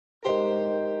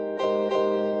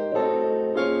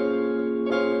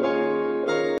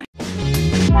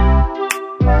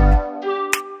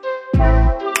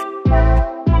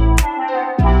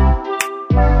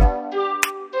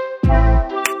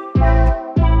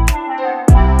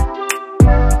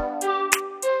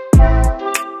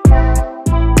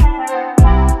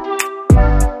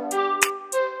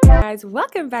guys,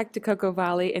 welcome back to Coco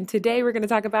Volley, and today we're going to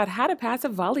talk about how to pass a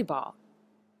volleyball.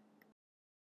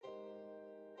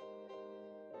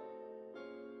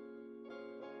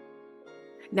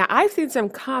 Now, I've seen some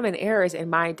common errors in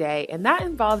my day, and that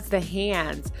involves the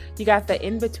hands. You got the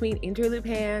in-between interloop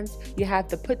hands, you have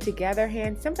the put-together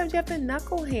hands, sometimes you have the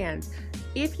knuckle hands.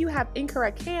 If you have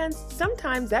incorrect hands,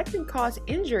 sometimes that can cause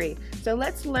injury. So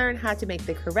let's learn how to make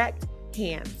the correct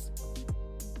hands.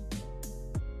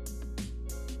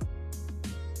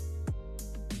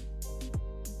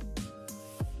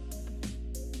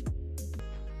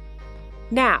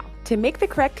 Now, to make the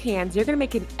correct hands, you're going to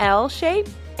make an L shape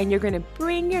and you're going to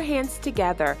bring your hands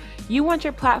together. You want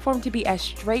your platform to be as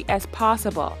straight as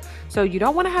possible. So you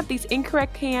don't want to have these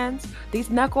incorrect hands, these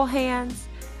knuckle hands,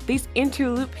 these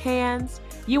interloop hands.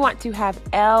 You want to have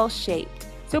L shaped.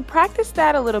 So practice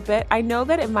that a little bit. I know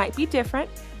that it might be different,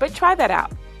 but try that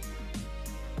out.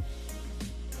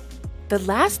 The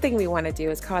last thing we want to do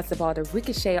is cause the ball to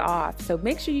ricochet off. So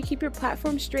make sure you keep your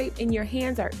platform straight and your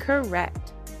hands are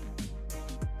correct.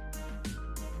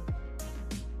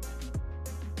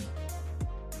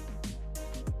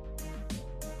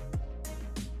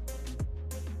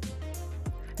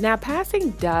 Now,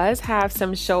 passing does have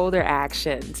some shoulder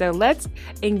action, so let's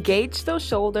engage those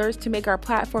shoulders to make our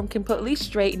platform completely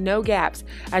straight, no gaps.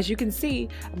 As you can see,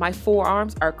 my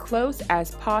forearms are close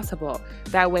as possible.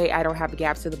 That way I don't have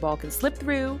gaps so the ball can slip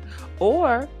through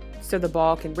or so the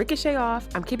ball can ricochet off.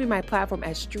 I'm keeping my platform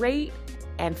as straight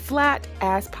and flat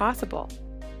as possible.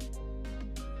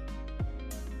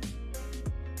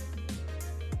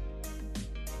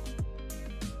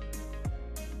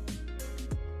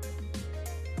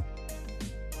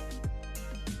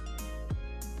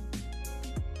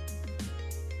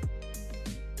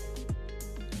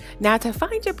 Now, to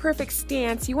find your perfect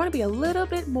stance, you want to be a little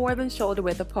bit more than shoulder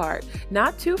width apart.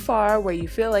 Not too far where you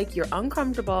feel like you're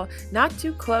uncomfortable, not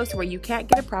too close where you can't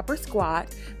get a proper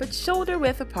squat, but shoulder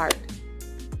width apart.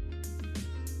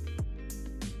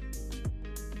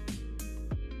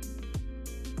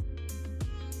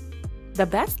 The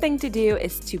best thing to do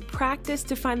is to practice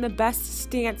to find the best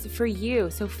stance for you.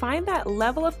 So find that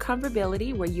level of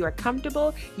comfortability where you are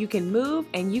comfortable, you can move,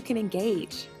 and you can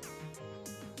engage.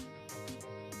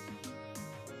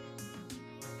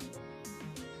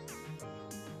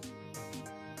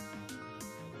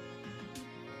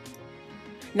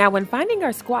 Now, when finding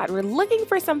our squat, we're looking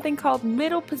for something called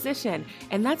middle position,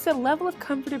 and that's a level of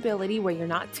comfortability where you're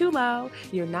not too low,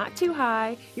 you're not too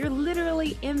high, you're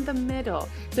literally in the middle.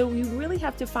 So you really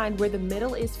have to find where the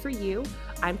middle is for you.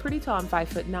 I'm pretty tall, I'm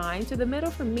 5'9", so the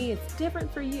middle for me is different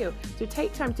for you. So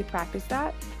take time to practice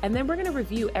that, and then we're going to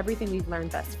review everything we've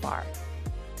learned thus far.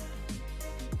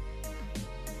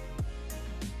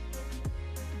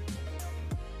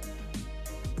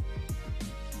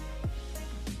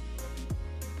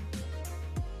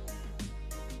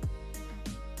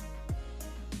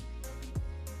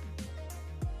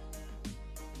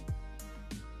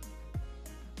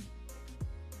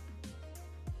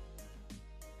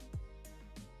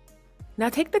 Now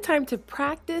take the time to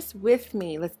practice with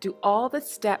me. Let's do all the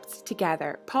steps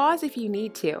together. Pause if you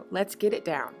need to. Let's get it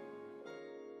down.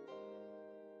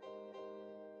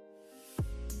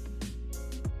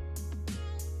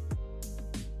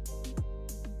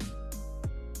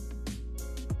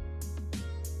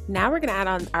 Now we're going to add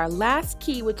on our last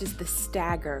key, which is the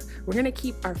stagger. We're going to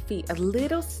keep our feet a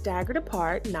little staggered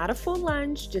apart, not a full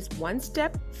lunge, just one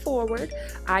step forward.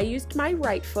 I used my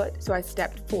right foot, so I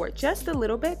stepped forward just a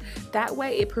little bit. That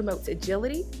way it promotes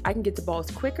agility. I can get the balls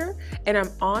quicker, and I'm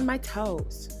on my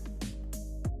toes.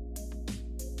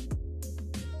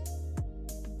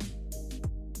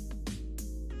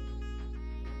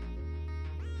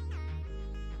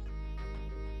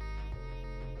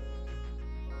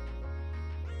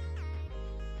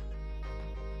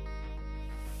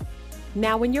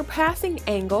 Now, when you're passing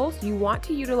angles, you want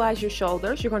to utilize your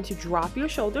shoulders. You're going to drop your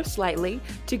shoulders slightly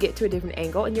to get to a different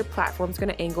angle, and your platform is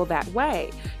going to angle that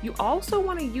way. You also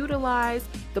want to utilize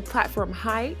the platform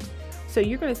height. So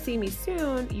you're going to see me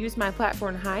soon use my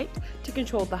platform height to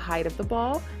control the height of the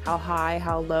ball, how high,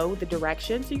 how low, the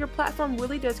direction. So your platform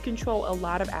really does control a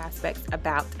lot of aspects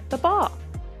about the ball.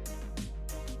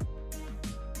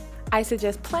 I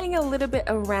suggest playing a little bit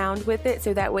around with it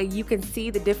so that way you can see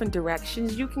the different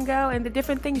directions you can go and the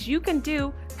different things you can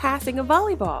do passing a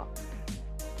volleyball.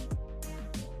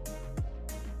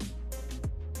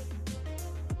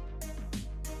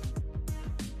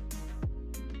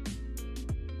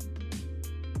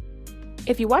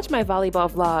 If you watch my volleyball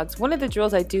vlogs, one of the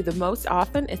drills I do the most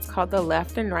often is called the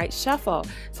left and right shuffle.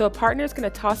 So a partner is going to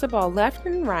toss a ball left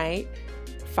and right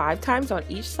 5 times on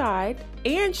each side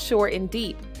and short and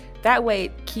deep. That way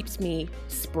it keeps me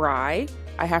spry.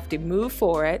 I have to move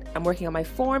forward. I'm working on my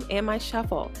form and my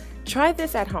shuffle. Try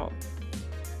this at home.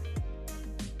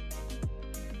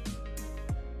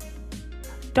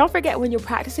 Don't forget when you're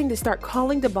practicing to start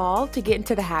calling the ball to get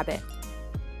into the habit.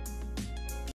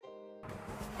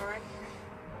 All right.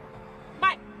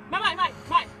 Mike. All right.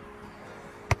 Mike.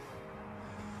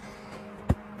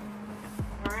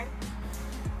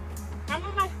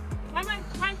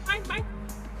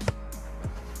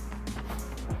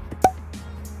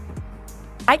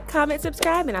 Like, comment,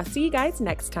 subscribe, and I'll see you guys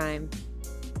next time.